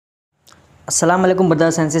Assalamu alaikum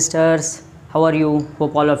brothers and sisters. How are you?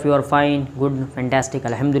 Hope all of you are fine, good, fantastic,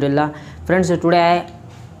 alhamdulillah. Friends, today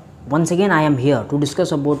once again I am here to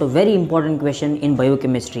discuss about a very important question in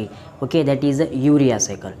biochemistry. Okay, that is urea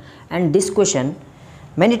cycle. And this question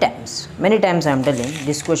many times I am telling,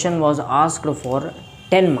 this question was asked for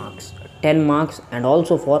 10 marks and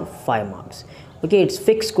also for 5 marks. Okay, it's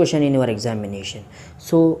fixed question in your examination.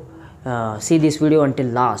 So see this video until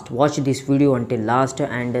last, watch this video until last,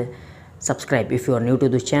 and subscribe if you are new to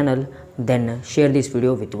this channel. Then share this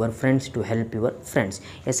video with your friends to help your friends.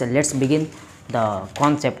 Yes, so let's begin the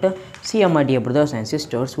concept. See, my dear brothers and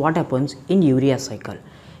sisters, what happens in urea cycle.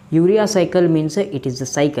 Urea cycle means it is a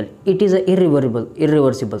cycle, it is a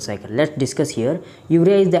irreversible cycle. Let's discuss here.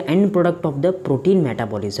 Urea is the end product of the protein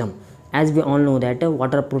metabolism. As we all know that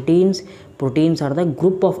what are proteins? Proteins are the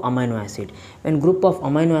group of amino acid. When group of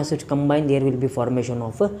amino acids combine, there will be formation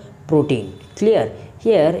of a protein. Clear?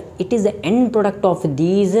 Here it is the end product of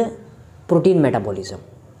these protein metabolism,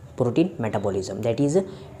 that is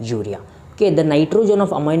urea. Okay, the nitrogen of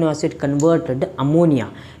amino acid converted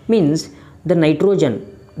ammonia, means the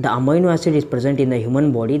nitrogen, the amino acid is present in the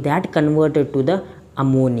human body, that converted to the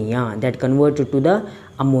ammonia,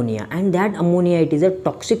 and that ammonia, it is a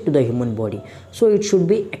toxic to the human body, so it should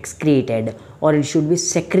be excreted or it should be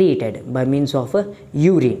secreted by means of a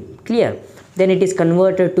urine. Clear? Then it is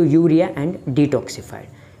converted to urea and detoxified.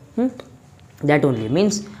 That only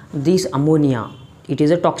means this ammonia, it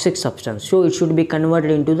is a toxic substance, so it should be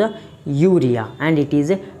converted into the urea and it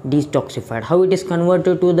is detoxified. How it is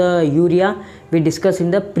converted to the urea, we discussed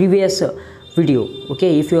in the previous video.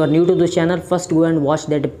 Okay, if you are new to this channel, first go and watch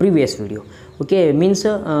that previous video. Okay, means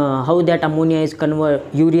how that ammonia is converted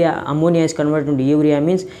into urea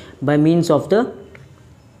means by means of the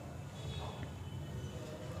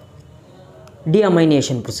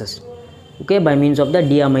deamination process. Okay, by means of the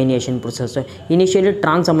deamination process. Initially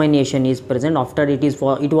transamination is present, after it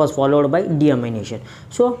was followed by deamination.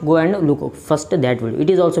 So go and look first that video, it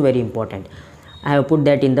is also very important. I have put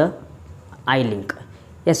that in the I link.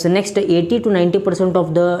 Yes, next 80 to 90%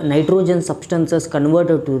 of the nitrogen substances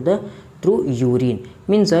converted to through urine,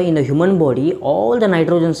 means in the human body all the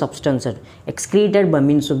nitrogen substances excreted by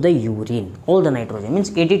means of the urine, all the nitrogen,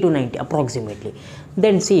 means 80 to 90 approximately.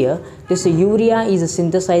 Then see here, this urea is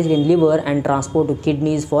synthesized in liver and transported to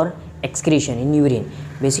kidneys for excretion in urine.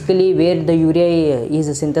 Basically where the urea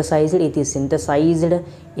is synthesized, it is synthesized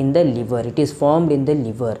in the liver, it is formed in the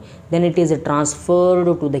liver, then it is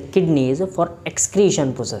transferred to the kidneys for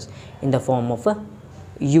excretion process in the form of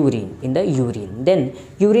urine, in the urine. Then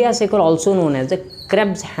urea cycle, also known as the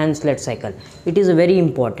Krebs-Hanslet cycle, it is very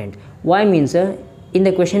important. Why means in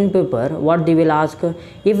the question paper what they will ask,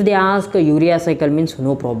 if they ask urea cycle means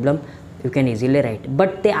no problem, you can easily write,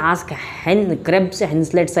 but they ask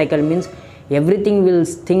Krebs-Hanslet cycle means everything will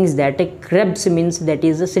thinks that Krebs means that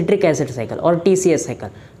is a citric acid cycle or TCA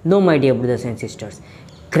cycle. No, my dear brothers and sisters,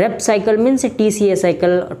 Krebs cycle means a TCA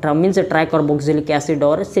cycle, means a tricarboxylic acid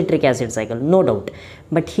or a citric acid cycle, no doubt.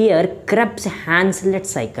 But here Krebs-Hanslet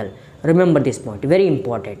cycle, remember this point, very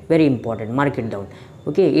important, mark it down.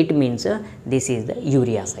 Okay, it means this is the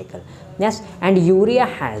urea cycle. Yes, and urea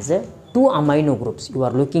has two amino groups, you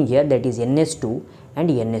are looking here, that is NH2 and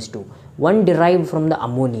NH2, one derived from the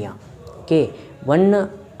ammonia. Okay, one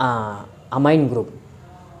amine group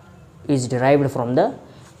is derived from the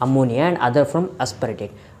ammonia and other from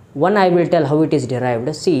aspartate. One I will tell how it is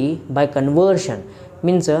derived. See, by conversion,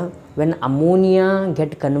 means when ammonia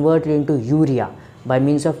get converted into urea by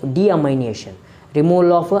means of deamination,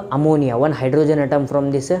 removal of ammonia, one hydrogen atom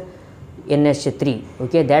from this NH3,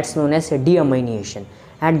 okay, that's known as deamination.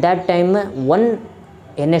 At that time one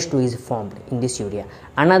NH2 is formed in this urea,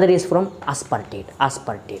 another is from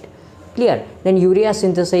aspartate. Clear? Then urea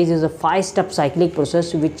synthesis is a 5-step cyclic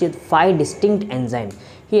process which is 5 distinct enzymes.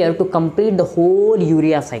 Here to complete the whole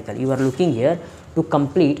urea cycle, you are looking here, to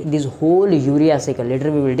complete this whole urea cycle,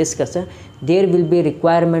 later we will discuss, there will be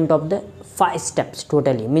requirement of the 5 steps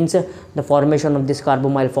totally, means the formation of this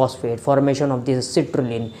carbamyl phosphate, formation of this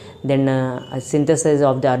citrulline, then synthesis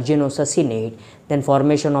of the arginosuccinate, then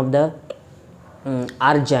formation of the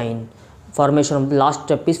argine, formation of the last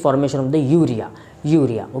step is formation of the urea.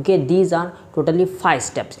 Okay, these are totally 5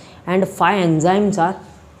 steps and 5 enzymes are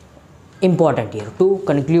important here to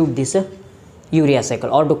conclude this urea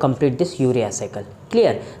cycle or to complete this urea cycle.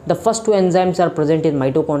 Clear? The first 2 enzymes are present in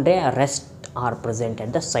mitochondria, rest are present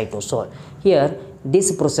at the cytosol. Here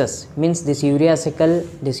this process means this urea cycle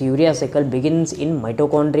begins in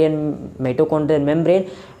mitochondrial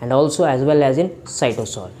membrane and also as well as in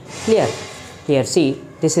cytosol. Clear? Here see,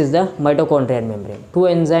 this is the mitochondrial membrane, 2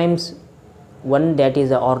 enzymes one, that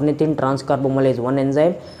is ornithine transcarbamylase 1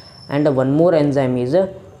 enzyme, and one more enzyme is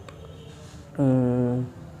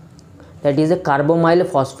that is a carbamyl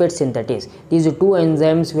phosphate synthetase. These two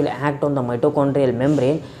enzymes will act on the mitochondrial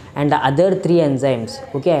membrane, and the other three enzymes,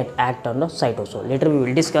 okay, act on the cytosol. Later we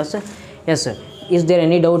will discuss. Yes sir, is there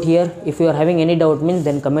any doubt here? If you are having any doubt means,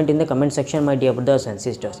 then comment in the comment section, my dear brothers and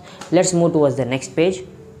sisters. Let's move towards the next page.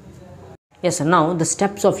 Yes, now the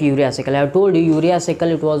steps of urea cycle. I have told you urea cycle,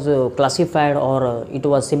 it was classified, or it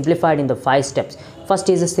was simplified in the 5 steps. First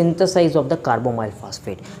is the synthesis of the carbamyl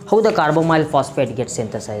phosphate. How the carbamyl phosphate gets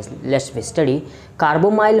synthesized? Let's study.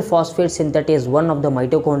 Carbamyl phosphate synthetase 1 of the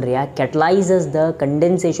mitochondria catalyzes the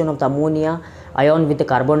condensation of the ammonia ion with the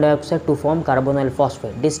carbon dioxide to form carbamyl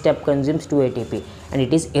phosphate. This step consumes 2 ATP and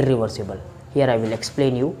it is irreversible. Here I will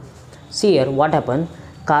explain you. See here what happened.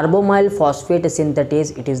 Carbamyl phosphate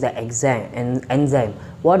synthetase, it is the enzyme.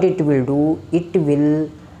 What it will do, it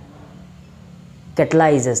will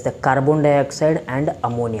catalyzes the carbon dioxide and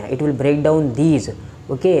ammonia. It will break down these,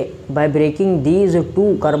 okay. By breaking these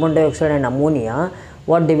two, carbon dioxide and ammonia,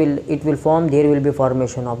 what they will, it will form, there will be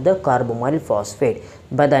formation of the carbamyl phosphate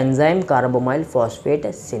by the enzyme carbamyl phosphate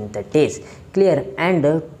synthetase. Clear? And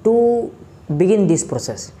to begin this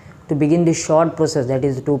process, to begin this short process, that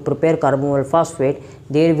is to prepare carbamyl phosphate,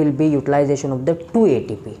 there will be utilization of the 2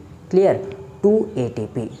 ATP. Clear? 2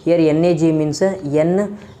 ATP. Here NAG means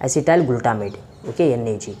N-acetyl glutamate. Okay,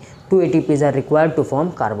 NAG. 2 ATPs are required to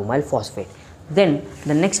form carbamyl phosphate. Then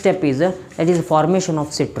the next step is that is formation of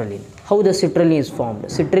citrulline. How the citrulline is formed?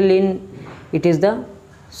 Citrulline, it is the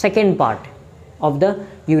second part of the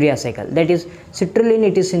urea cycle. That is citrulline,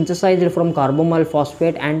 it is synthesized from carbamyl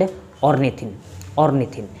phosphate and ornithine.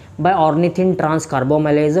 By ornithine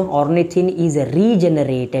transcarbamylase, ornithine is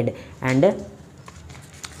regenerated and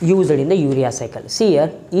used in the urea cycle. See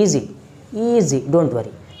here, easy, don't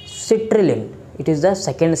worry. Citrulline, it is the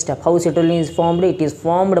second step. How citrulline is formed? It is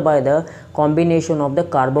formed by the combination of the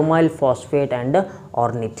carbamyl phosphate and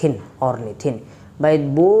ornithine. By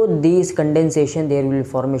both these condensation, there will be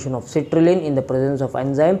formation of citrulline in the presence of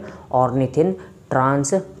enzyme ornithine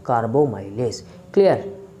transcarbamylase. Clear?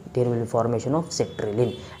 There will be formation of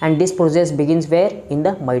citrulline, and this process begins where? In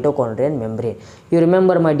the mitochondrial membrane. You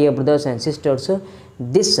remember, my dear brothers and sisters,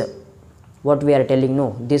 this what we are telling,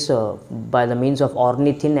 no, this by the means of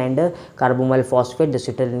ornithine and carbamyl phosphate, the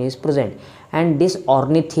citrulline is present, and this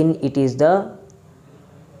ornithine,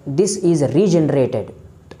 this is regenerated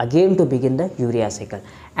again to begin the urea cycle.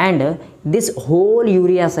 And this whole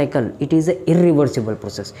urea cycle, it is an irreversible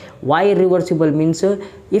process. Why irreversible? Means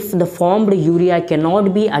if the formed urea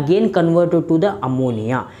cannot be again converted to the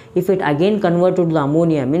ammonia. If it again converted to the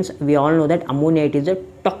ammonia, means we all know that ammonia, it is a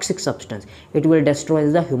toxic substance. It will destroy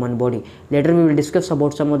the human body. Later we will discuss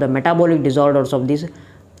about some of the metabolic disorders of this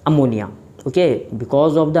ammonia. Okay,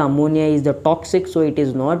 because of the ammonia is the toxic, so it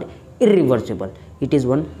is not irreversible. It is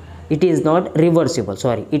not reversible.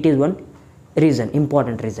 Sorry, it is one reason,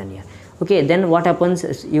 important reason here. Okay, then what happens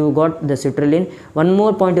is you got the citrulline. One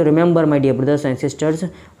more point to remember, my dear brothers and sisters.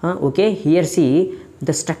 Okay, here see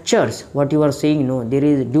the structures. What you are seeing, no, there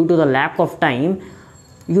is, due to the lack of time,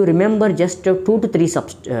 you remember just 2 to 3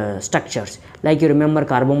 structures. Like you remember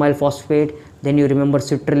carbamyl phosphate, then you remember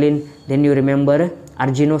citrulline, then you remember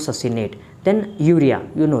arginosuccinate. Then urea,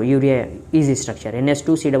 you know, urea easy structure,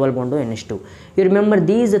 NS2, C double bond to NH2. You remember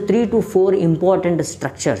these 3 to 4 important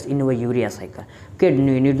structures in your urea cycle. Okay,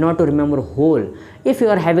 you need not to remember whole. If you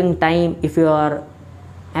are having time, if you are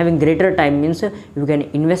having greater time, means you can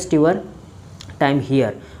invest your time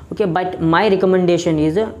here. Okay, but my recommendation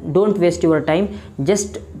is don't waste your time,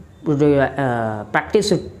 just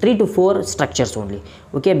practice 3 to 4 structures only.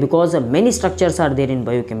 Okay, because many structures are there in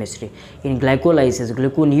biochemistry, in glycolysis,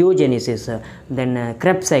 gluconeogenesis, then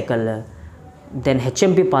Krebs cycle, then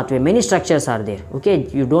HMP pathway, many structures are there. Okay,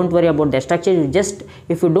 you don't worry about the structure, you just,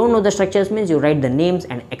 if you don't know the structures, means you write the names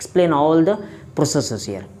and explain all the processes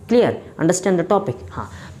here. Clear? Understand the topic?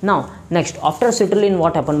 Now next, after citrulline,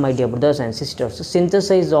 what happened, my dear brothers and sisters?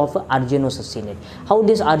 Synthesis of arginosuccinate. How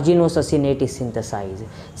this arginosuccinate is synthesized?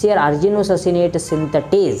 See here, arginosuccinate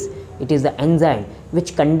synthetase, it is the enzyme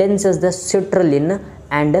which condenses the citrulline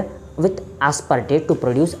and with aspartate to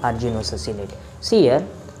produce arginosuccinate. See here,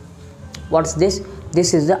 what's this?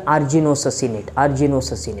 This is the arginosuccinate.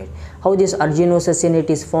 How this arginosuccinate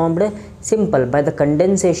is formed? Simple, by the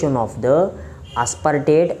condensation of the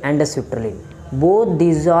aspartate and the citrulline. Both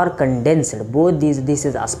these are condensed, this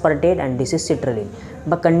is aspartate and this is citrulline.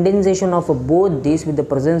 By condensation of both these with the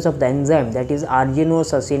presence of the enzyme, that is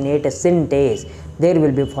arginosuccinate synthase, there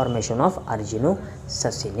will be formation of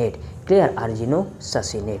arginosuccinate. Clear?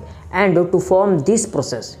 Arginosuccinate. And to form this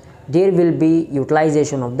process, there will be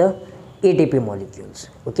utilization of the ATP molecules.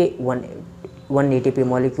 Okay, one ATP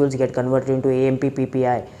molecules get converted into AMP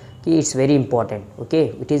PPI. Okay, it's very important.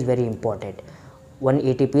 Okay, it is very important. One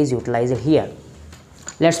ATP is utilized here.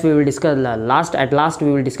 We will discuss at last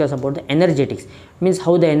we will discuss about the energetics, means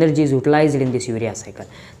how the energy is utilized in this urea cycle.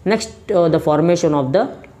 Next, the formation of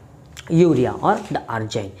the urea or the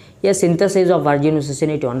argine. Yes, synthesis of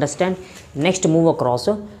arginosuccinate to understand. Next, move across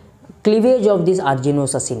cleavage of this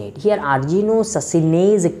arginosuccinate. Here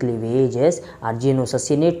arginosuccinase cleavage is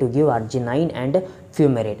arginosuccinate to give arginine and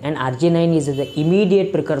fumarate, and arginine is the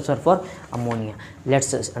immediate precursor for ammonia.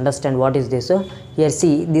 Let's understand what is this. Here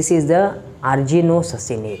see, this is the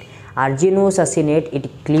arginosuccinate. Arginosuccinate, it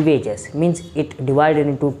cleavages, means it divided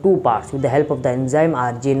into two parts with the help of the enzyme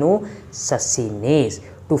arginosuccinase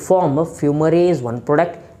to form a fumarase 1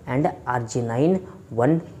 product and arginine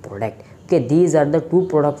 1 product. Okay, these are the two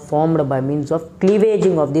products formed by means of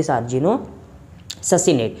cleavaging of this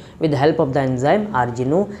arginosuccinate with the help of the enzyme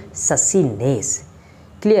arginosuccinase.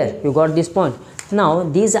 Clear? You got this point? Now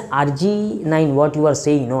this arginine, what you are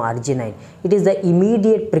saying, arginine, it is the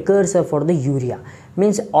immediate precursor for the urea.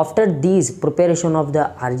 Means after this preparation of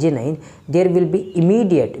the arginine, there will be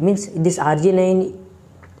immediate, means this arginine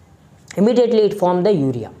immediately it formed the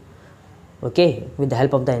urea. Okay, with the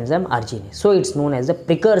help of the enzyme arginase. So it's known as the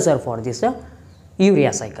precursor for this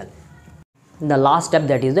urea cycle. The last step,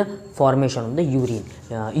 that is the formation of the urea.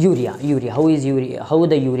 How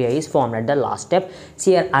the urea is formed at the last step.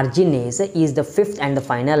 See here, arginase is the fifth and the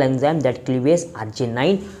final enzyme that cleaves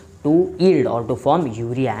arginine to yield or to form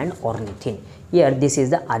urea and ornithine. Here this is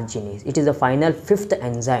the arginase. It is the final fifth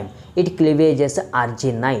enzyme. It cleavages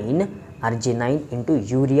arginine into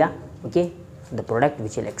urea. Okay, the product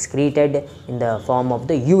which is excreted in the form of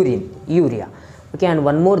the urea. Okay, and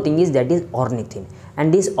one more thing is, that is ornithine,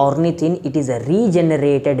 and this ornithine, it is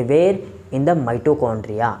regenerated where? In the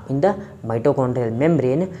mitochondria, in the mitochondrial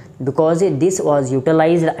membrane, because this was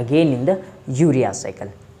utilized again in the urea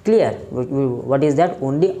cycle. Clear? What is that?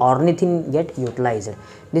 Only ornithine get utilized.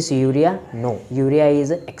 This urea, no, urea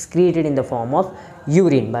is excreted in the form of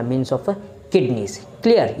urine by means of kidneys.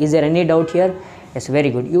 Clear? Is there any doubt here? Yes, very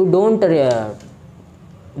good. You don't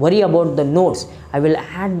worry about the notes. I will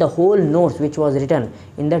add the whole notes which was written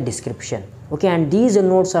in the description. Okay, and these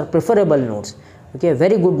notes are preferable notes. Okay,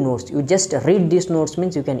 very good notes. You just read these notes,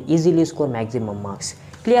 means you can easily score maximum marks.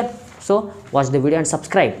 Clear? So watch the video and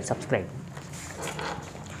subscribe.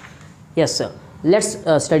 Yes sir, let's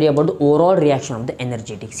study about the overall reaction of the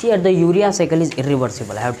energetics. Here the urea cycle is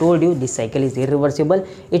irreversible. I have told you this cycle is irreversible.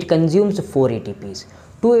 It consumes 4 ATPs.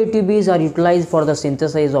 2 ATPs are utilized for the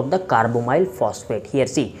synthesis of the carbamyl phosphate. Here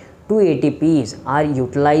see, 2 ATPs are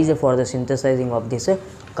utilized for the synthesizing of this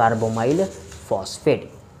carbamyl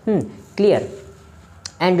phosphate. Clear?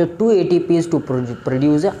 And 2 ATPs to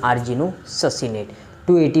produce arginosuccinate.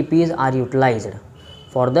 2 ATPs are utilized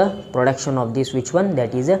for the production of this, which one?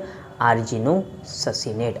 That is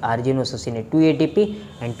arginosuccinate. 2 ATP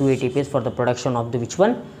and 2 ATPs for the production of the which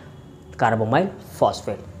one? Carbamyl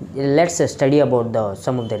phosphate. Let's study about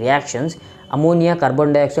some of the reactions. Ammonia,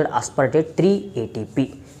 carbon dioxide, aspartate, 3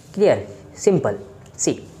 ATP. Clear? Simple.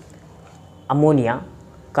 See, ammonia,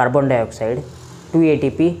 carbon dioxide, 2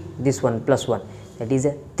 ATP, this one plus 1, that is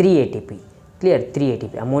 3 ATP. Clear? 3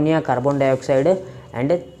 ATP. Ammonia, carbon dioxide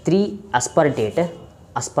and 3 aspartate.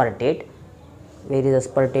 Where is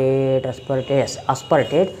aspartate? Yes,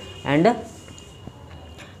 aspartate and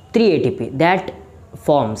 3 ATP. That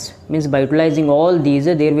forms, means by utilizing all these,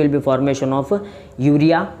 there will be formation of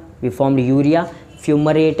urea. We formed urea,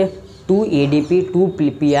 fumarate, 2 ADP, 2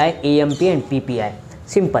 PPI, AMP and PPI.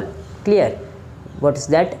 Simple. Clear? What is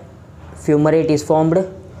that? Fumarate is formed,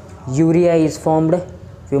 urea is formed,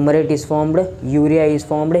 fumarate is formed, urea is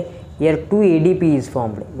formed. Here 2 ADP is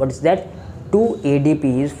formed. What is that? 2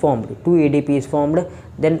 ADP is formed. 2 ADP is formed.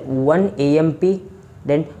 Then 1 AMP,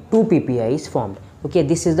 then 2 PPI is formed. Okay,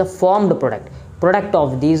 this is the formed product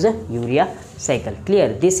of this urea cycle.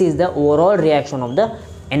 Clear? This is the overall reaction of the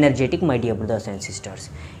energetic, my dear brothers and sisters.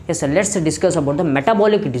 Yes sir, let's discuss about the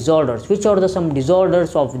metabolic disorders. Which are the some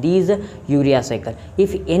disorders of these urea cycle?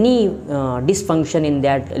 If any dysfunction in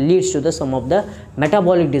that leads to the some of the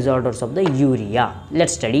metabolic disorders of the urea.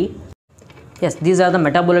 Let's study. Yes, these are the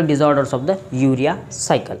metabolic disorders of the urea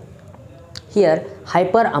cycle. Here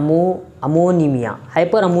hyperammonemia.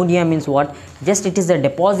 Hyperammonemia means what? Just it is the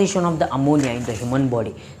deposition of the ammonia in the human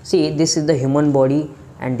body. See, this is the human body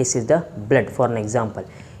and this is the blood. For an example,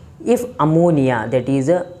 if ammonia, that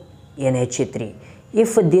is NH3,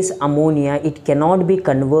 If this ammonia, it cannot be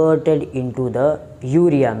converted into the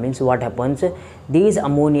urea, means what happens, these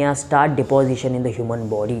ammonia start deposition in the human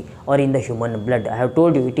body or in the human blood. I have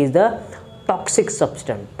told you it is the toxic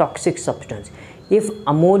substance. If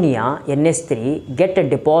ammonia NH3 get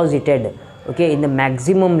deposited, okay, in the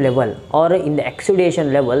maximum level or in the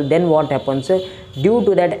exudation level, then what happens, due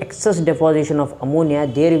to that excess deposition of ammonia,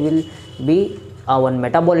 there will be one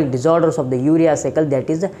metabolic disorders of the urea cycle, that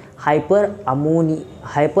is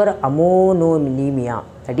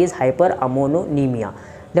hyperammonemia,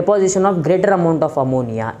 deposition of greater amount of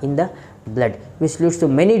ammonia in the blood, which leads to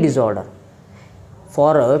many disorder.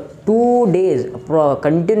 For 2 days,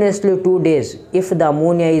 continuously 2 days, if the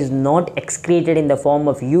ammonia is not excreted in the form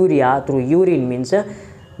of urea through urine, means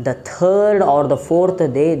the third or the fourth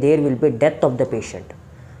day there will be death of the patient,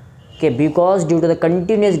 okay, because due to the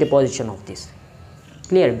continuous deposition of this.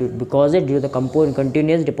 Clear? Because due to the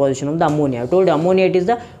continuous deposition of the ammonia. I told you ammonia, it is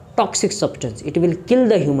the toxic substance. It will kill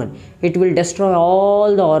the human. It will destroy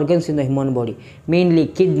all the organs in the human body, mainly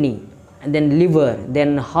kidney, and then liver,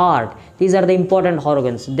 then heart. These are the important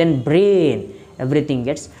organs. Then brain, everything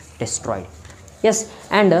gets destroyed. Yes,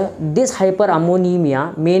 and this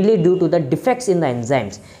hyperammonemia mainly due to the defects in the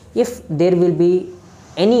enzymes. If there will be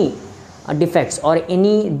any defects or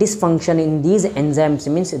any dysfunction in these enzymes,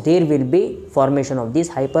 means there will be formation of this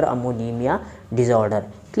hyperammonemia disorder.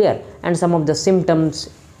 Clear? And some of the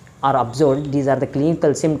symptoms are observed. These are the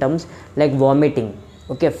clinical symptoms like vomiting,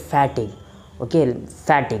 okay, fatigue,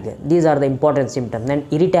 these are the important symptoms. Then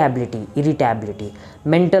irritability,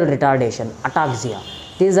 mental retardation, ataxia,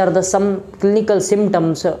 these are the some clinical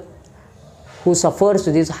symptoms who suffers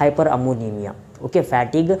this hyperammonemia, okay,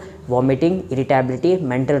 fatigue, vomiting, irritability,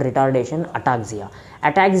 mental retardation,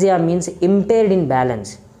 ataxia means impaired in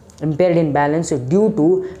balance due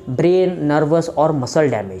to brain, nervous or muscle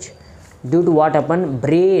damage. Due to what happened,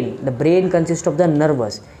 the brain consists of the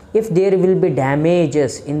nervous. If there will be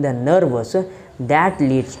damages in the nervous, that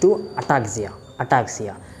leads to ataxia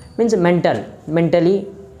means mentally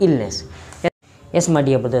illness. Yes, my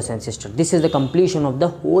dear brothers and sisters, this is the completion of the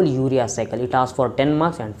whole urea cycle. It asks for 10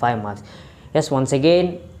 marks and 5 marks. Yes, once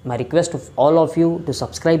again, my request of all of you to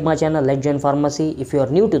subscribe my channel, Let's Join Pharmacy. If you are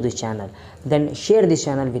new to this channel, then share this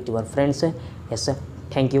channel with your friends. Yes,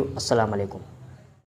 thank you. Assalamu alaikum.